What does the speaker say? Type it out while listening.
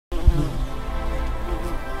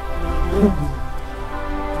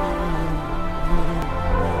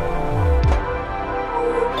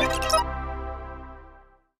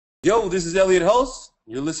Yo, this is Elliott Hulse.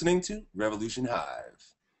 You're listening to Revolution Hive.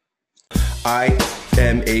 I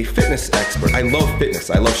am a fitness expert. I love fitness.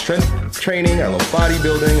 I love strength training. I love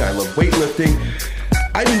bodybuilding. I love weightlifting.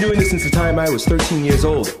 I've been doing this since the time I was 13 years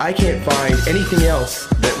old. I can't find anything else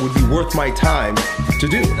that would be worth my time to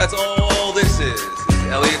do. That's all this is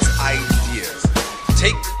Elliott's ideas.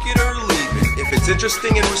 Take it or leave it. If it's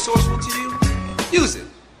interesting and resourceful to you, use it.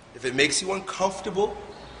 If it makes you uncomfortable,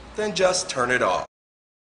 then just turn it off.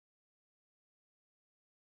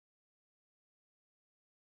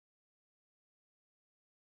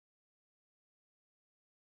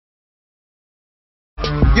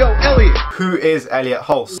 Yo, Elliott! Who is Elliott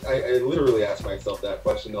Hulse? I literally ask myself that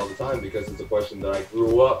question all the time because it's a question that I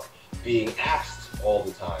grew up being asked all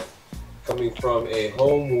the time. Coming from a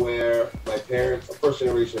home where my parents, a first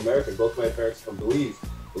generation American, both my parents from Belize.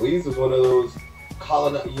 Belize was one of those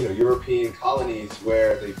European colonies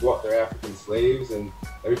where they brought their African slaves and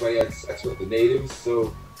everybody had sex with the natives.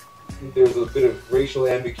 So there's a bit of racial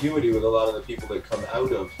ambiguity with a lot of the people that come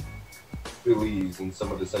out of Belize and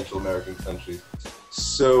some of the Central American countries.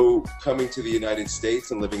 So coming to the United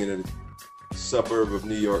States and living in a suburb of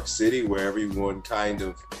New York City where everyone kind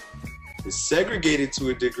of is segregated to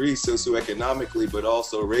a degree socioeconomically but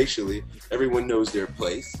also racially, everyone knows their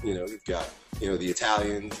place. You know, you've got, the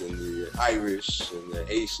Italians and the Irish and the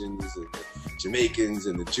Haitians and the Jamaicans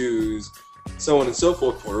and the Jews, so on and so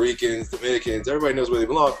forth, Puerto Ricans, Dominicans, everybody knows where they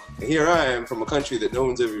belong. And here I am from a country that no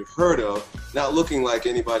one's ever heard of, not looking like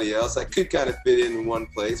anybody else. I could kind of fit in one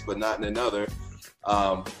place, but not in another,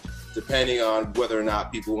 depending on whether or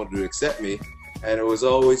not people wanted to accept me. And it was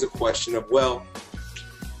always a question of, well,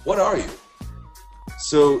 what are you?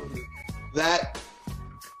 So that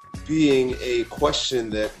being a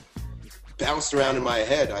question that bounced around in my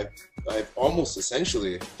head, I've almost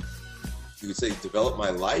essentially, you could say, developed my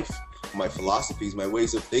life, my philosophies, my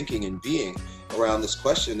ways of thinking and being around this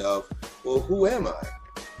question of, well, who am I?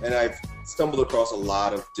 And I've stumbled across a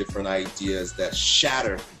lot of different ideas that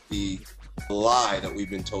shatter the lie that we've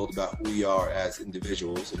been told about who we are as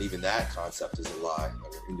individuals, and even that concept is a lie,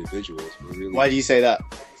 that we're individuals. We're really... Why do you say that?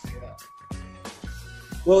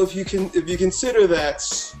 Well, if you consider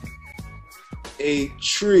that a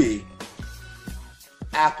tree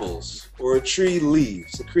apples or a tree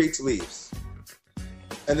leaves, it creates leaves,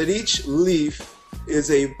 and that each leaf is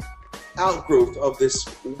a outgrowth of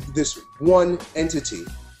this one entity.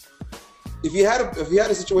 If you had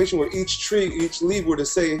a situation where each leaf were to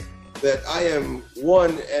say that I am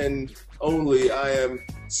one and only, I am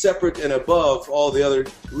separate and above all the other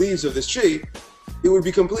leaves of this tree, it would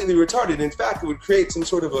be completely retarded. In fact, it would create some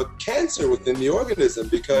sort of a cancer within the organism,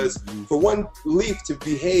 because for one leaf to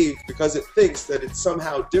behave because it thinks that it's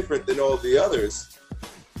somehow different than all the others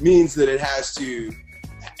means that it has to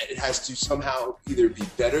somehow either be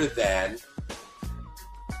better than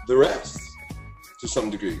the rest to some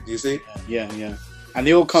degree. Do you see? Yeah. And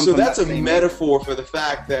they all come from that that's a metaphor for the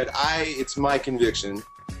fact that it's my conviction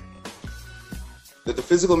that the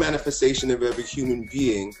physical manifestation of every human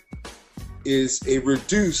being is a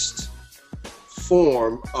reduced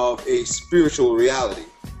form of a spiritual reality.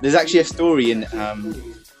 There's actually a story in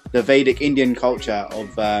the Vedic Indian culture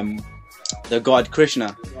of the god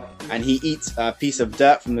Krishna, and he eats a piece of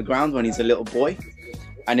dirt from the ground when he's a little boy.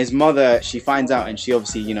 And his mother, she finds out and she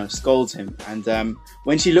obviously, scolds him. And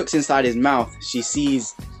when she looks inside his mouth, she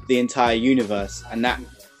sees the entire universe. And that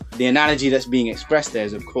the analogy that's being expressed there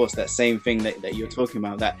is, of course, that same thing that you're talking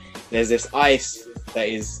about. That there's this ice that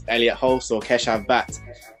is Elliott Hulse or Keshav Bhatt,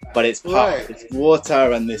 but it's it's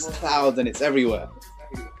water and this cloud and it's everywhere.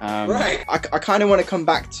 Right. I kind of want to come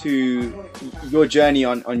back to your journey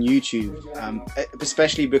on YouTube,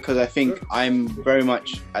 especially because I think I'm very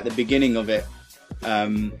much at the beginning of it.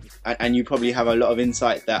 And you probably have a lot of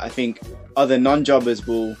insight that I think other non-jobbers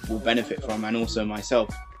will benefit from, and also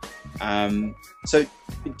myself. So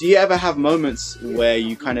do you ever have moments where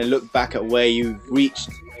you kind of look back at where you've reached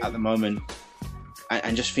at the moment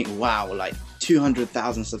and just think, wow, like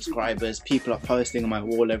 200,000 subscribers, people are posting on my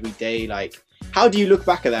wall every day, like how do you look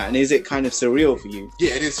back at that, and is it kind of surreal for you?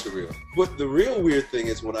 Yeah, it is surreal. But the real weird thing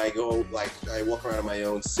is when I go, like, I walk around in my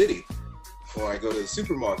own city, or I go to the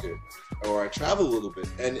supermarket, or I travel a little bit,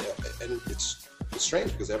 and it's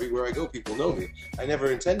strange because everywhere I go, people know me. I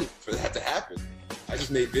never intended for that to happen. I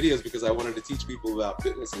just made videos because I wanted to teach people about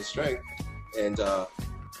fitness and strength, and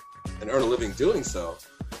earn a living doing so.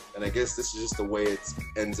 And I guess this is just the way it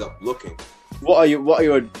ends up looking. What are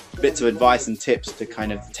your bits of advice and tips to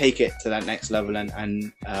kind of take it to that next level?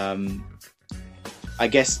 And I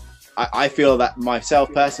guess I feel that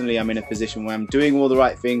myself personally, I'm in a position where I'm doing all the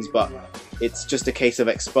right things, but it's just a case of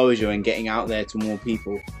exposure and getting out there to more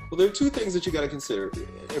people? Well, there are two things that you got to consider.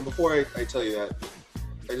 And before I tell you that,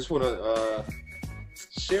 I just want to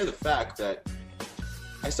share the fact that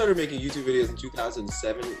I started making YouTube videos in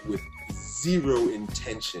 2007 with zero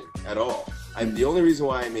intention at all. The only reason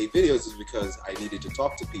why I made videos is because I needed to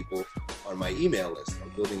talk to people on my email list. I'm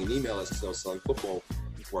building an email list because I was selling football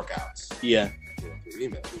workouts. Yeah. Through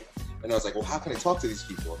email. And I was like, well, how can I talk to these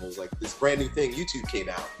people? And it was like, this brand new thing, YouTube came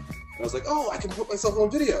out. And I was like, oh, I can put myself on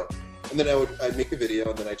video. And then I'd make a video,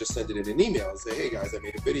 and then I just send it in an email and say, hey guys, I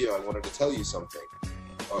made a video. I wanted to tell you something.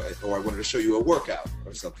 Or I wanted to show you a workout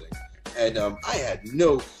or something. And I had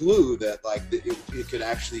no clue that like it could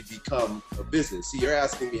actually become a business. See, you're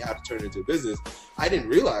asking me how to turn it into a business. I didn't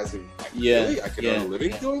realize that really I could earn a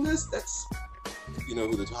living doing this. That's, you know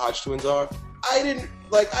who the Hodge twins are? I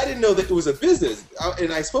didn't know that it was a business.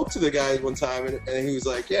 And I spoke to the guy one time, and he was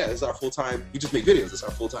like, yeah, this is our full-time, we just make videos, it's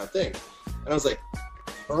our full-time thing. And I was like,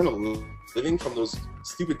 earn a living from those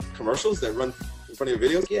stupid commercials that run in front of your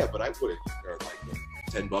videos? Yeah, but I wouldn't earn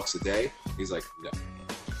like $10 a day. He's like, no.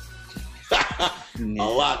 A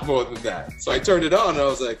lot more than that. So I turned it on and I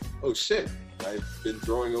was like, oh shit, I've been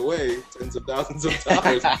throwing away tens of thousands of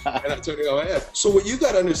dollars and I'm turning on my ass. So what you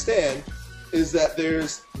got to understand is that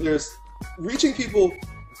there's reaching people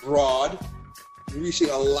broad, reaching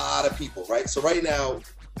a lot of people, right? So right now,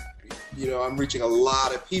 you know, I'm reaching a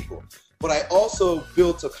lot of people, but I also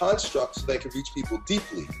built a construct so that I can reach people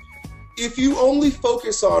deeply. If you only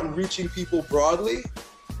focus on reaching people broadly,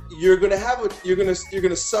 you're gonna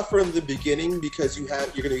suffer in the beginning because you're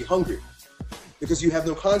gonna be hungry, because you have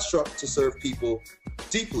no construct to serve people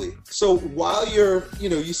deeply. So while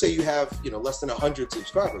you say you have less than 100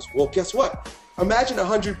 subscribers, well, guess what? Imagine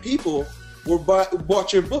 100 people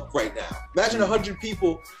bought your book right now. Imagine 100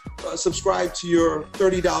 people subscribe to your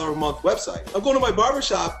 $30 a month website. I'm going to my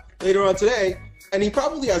barbershop later on today, and he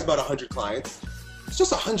probably has about 100 clients. It's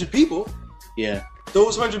just 100 people. Yeah.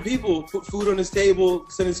 Those 100 people put food on his table,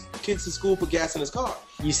 send his kids to school, put gas in his car.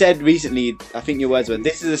 You said recently, I think your words were,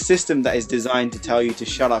 this is a system that is designed to tell you to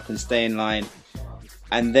shut up and stay in line,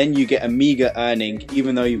 and then you get a meager earning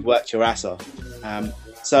even though you've worked your ass off.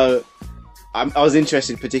 So I was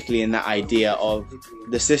interested particularly in that idea of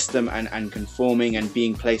the system and conforming and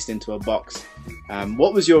being placed into a box.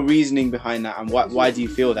 What was your reasoning behind that, and why do you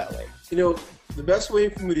feel that way? You know, the best way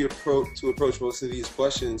for me to approach most of these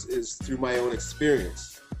questions is through my own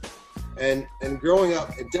experience. And growing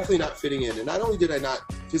up and definitely not fitting in. And not only did I not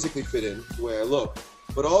physically fit in the way I look,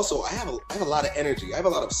 but also I have a lot of energy. I have a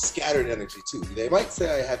lot of scattered energy too. They might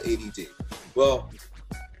say I have ADD. Well,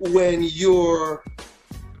 when you're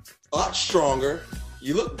a lot stronger,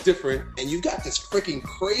 you look different, and you've got this freaking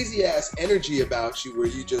crazy ass energy about you where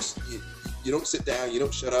you don't sit down, you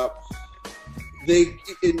don't shut up.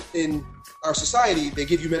 In our society, they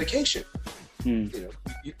give you medication.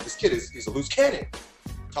 This kid he's a loose cannon.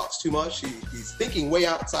 Talks too much. He's thinking way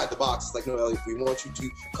outside the box. It's like, no, Elliott, we want you to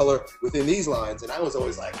color within these lines. And I was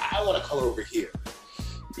always like, I want to color over here.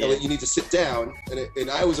 Yeah. Elliott, you need to sit down. And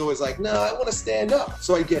I was always like, no, I want to stand up.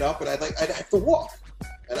 So I'd get up and I'd have to walk.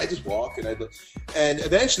 And I just walk and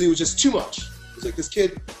eventually it was just too much. It was like, this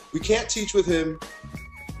kid, we can't teach with him.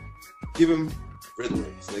 Give him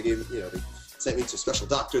Ritalin. So they gave they sent me to special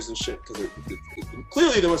doctors and shit because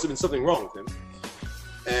clearly there must have been something wrong with him.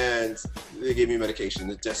 And they gave me medication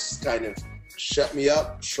that just kind of shut me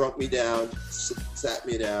up, shrunk me down, sat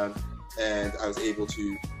me down, and I was able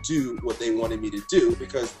to do what they wanted me to do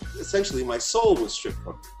because essentially my soul was stripped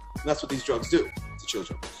from me. And that's what these drugs do to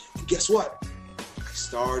children. And guess what? I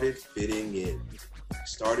started fitting in. I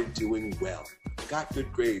started doing well. I got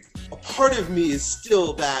good grades. A part of me is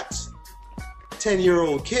still that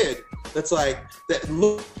 10-year-old kid that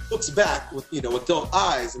looks back with adult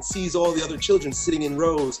eyes and sees all the other children sitting in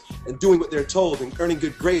rows and doing what they're told and earning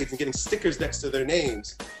good grades and getting stickers next to their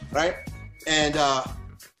names, right? And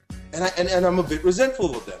I'm a bit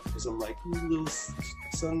resentful of them because I'm like, you little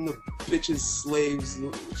son of bitches, slaves,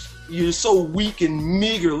 you're so weak and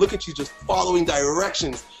meager. Look at you just following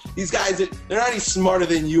directions. These guys, they're not any smarter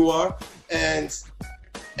than you are, and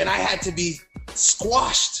I had to be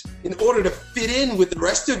squashed in order to fit in with the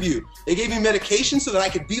rest of you. They gave me medication so that I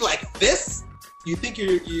could be like this? You think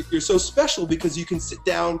you're so special because you can sit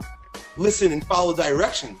down, listen, and follow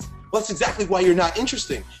directions. Well, that's exactly why you're not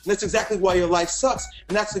interesting. And that's exactly why your life sucks.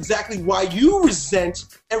 And that's exactly why you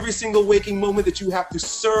resent every single waking moment that you have to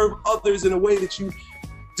serve others in a way that you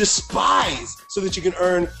despise so that you can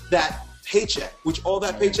earn that paycheck, which all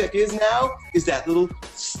that paycheck is now is that little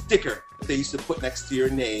sticker that they used to put next to your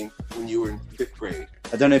name when you were in 5th grade.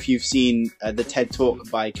 I don't know if you've seen the TED Talk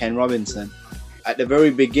by Ken Robinson. at the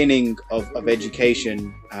very beginning of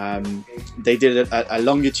education, they did a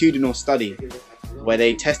longitudinal study where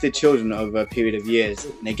they tested children over a period of years.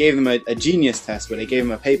 And they gave them a genius test where they gave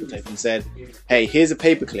them a paperclip and said, hey, here's a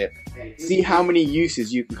paperclip. See how many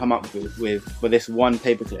uses you can come up with for this one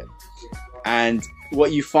paperclip. And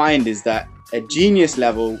what you find is that at genius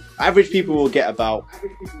level, average people will get about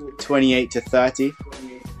 28 to 30.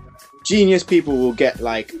 Genius people will get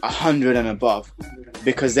like 100 and above,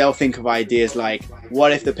 because they'll think of ideas like,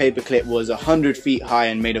 what if the paperclip was 100 feet high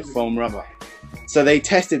and made of foam rubber? So they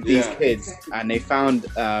tested these kids, and they found,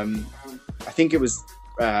 I think it was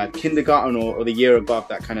kindergarten or the year above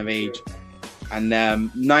that kind of age, and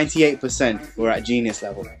 98% were at genius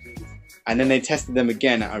level. And then they tested them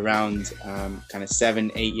again at around kind of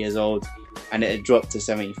 7, 8 years old, and it had dropped to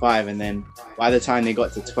 75. And then by the time they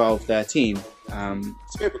got to 12, 13,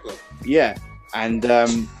 It's paperclip. yeah, and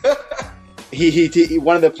he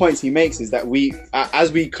one of the points he makes is that we,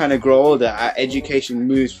 as we kind of grow older, our education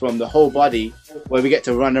moves from the whole body, where we get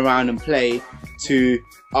to run around and play, to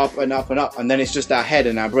up and up and up, and then it's just our head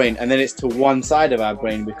and our brain, and then it's to one side of our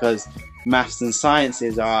brain, because maths and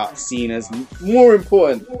sciences are seen as more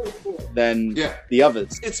important than the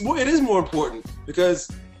others. It is more important, because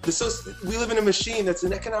we live in a machine that's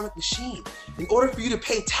an economic machine. In order for you to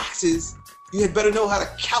pay taxes, you had better know how to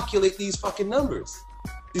calculate these fucking numbers.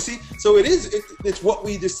 You see? So it's what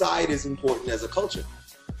we decide is important as a culture.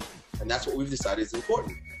 And that's what we've decided is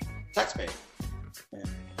important. Taxpaying. Yeah.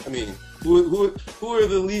 I mean, who are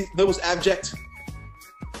the most abject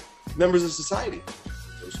members of society?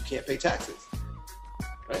 Those who can't pay taxes.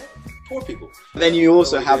 Right? Poor people. Then you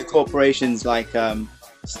also have corporations like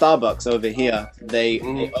Starbucks over here. They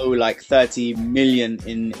owe like 30 million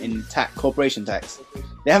in corporation tax.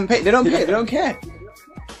 They haven't paid. They don't pay. They don't care.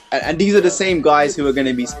 And these are the same guys who are going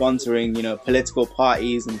to be sponsoring, you know, political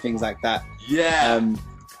parties and things like that. Yeah.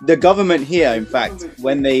 The government here, in fact,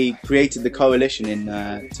 when they created the coalition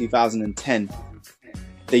in 2010,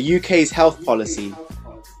 the UK's health policy,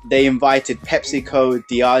 they invited PepsiCo,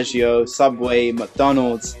 Diageo, Subway,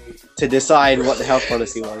 McDonald's to decide what the health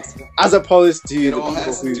policy was, as opposed to it all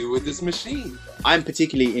has to do with this machine. I'm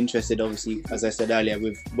particularly interested, obviously, as I said earlier,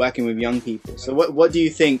 with working with young people. So what do you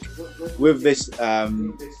think with this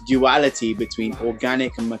duality between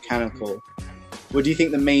organic and mechanical? What do you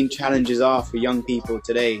think the main challenges are for young people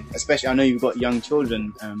today? Especially, I know you've got young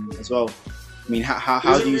children as well. I mean,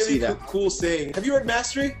 how do you see that? Cool saying. Have you read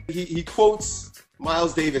Mastery? He quotes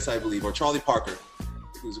Miles Davis, I believe, or Charlie Parker,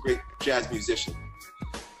 who's a great jazz musician.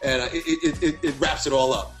 And it wraps it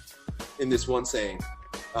all up in this one saying.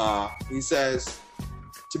 He says,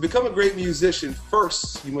 to become a great musician,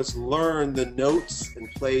 first you must learn the notes and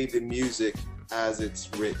play the music as it's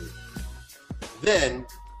written. Then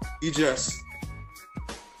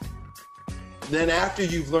after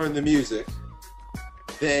you've learned the music,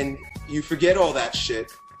 then you forget all that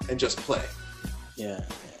shit and just play. Yeah.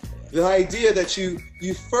 The idea that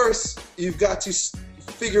you've got to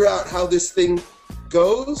figure out how this thing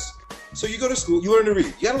goes. So you go to school, you learn to read.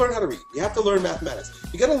 You gotta learn how to read. You have to learn mathematics.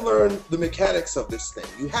 You gotta learn the mechanics of this thing.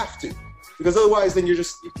 You have to. Because otherwise then you're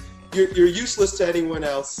useless to anyone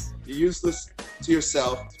else. You're useless to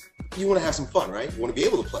yourself. You wanna have some fun, right? You wanna be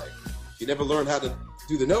able to play. If you never learn how to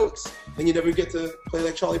do the notes, then you never get to play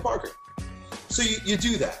like Charlie Parker. So you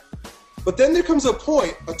do that. But then there comes a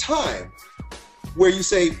time, where you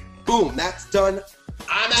say, boom, that's done,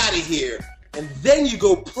 I'm out of here. And then you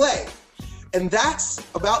go play. And that's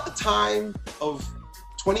about the time of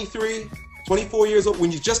 23, 24 years old,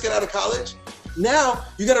 when you just get out of college. Now,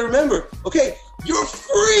 you gotta remember, okay, you're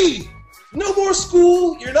free. No more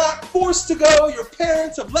school, you're not forced to go, your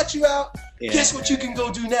parents have let you out. Yeah. Guess what you can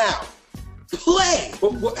go do now? Play.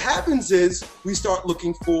 But what happens is, we start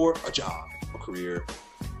looking for a job, a career,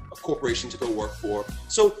 a corporation to go work for.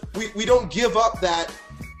 So we don't give up that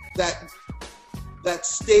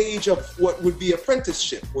stage of what would be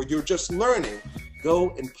apprenticeship, where you're just learning.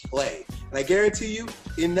 Go and play. And I guarantee you,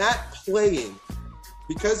 in that playing,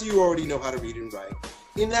 because you already know how to read and write,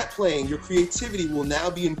 in that playing, your creativity will now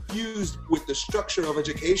be infused with the structure of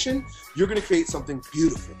education. You're going to create something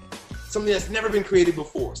beautiful, something that's never been created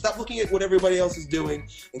before. Stop looking at what everybody else is doing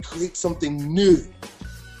and create something new.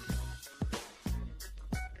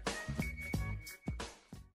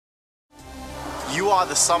 You are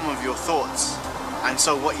the sum of your thoughts, and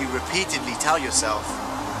so what you repeatedly tell yourself,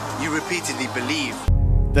 you repeatedly believe.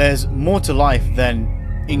 There's more to life than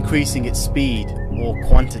increasing its speed or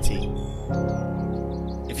quantity.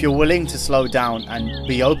 If you're willing to slow down and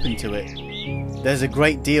be open to it, there's a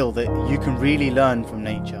great deal that you can really learn from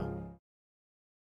nature.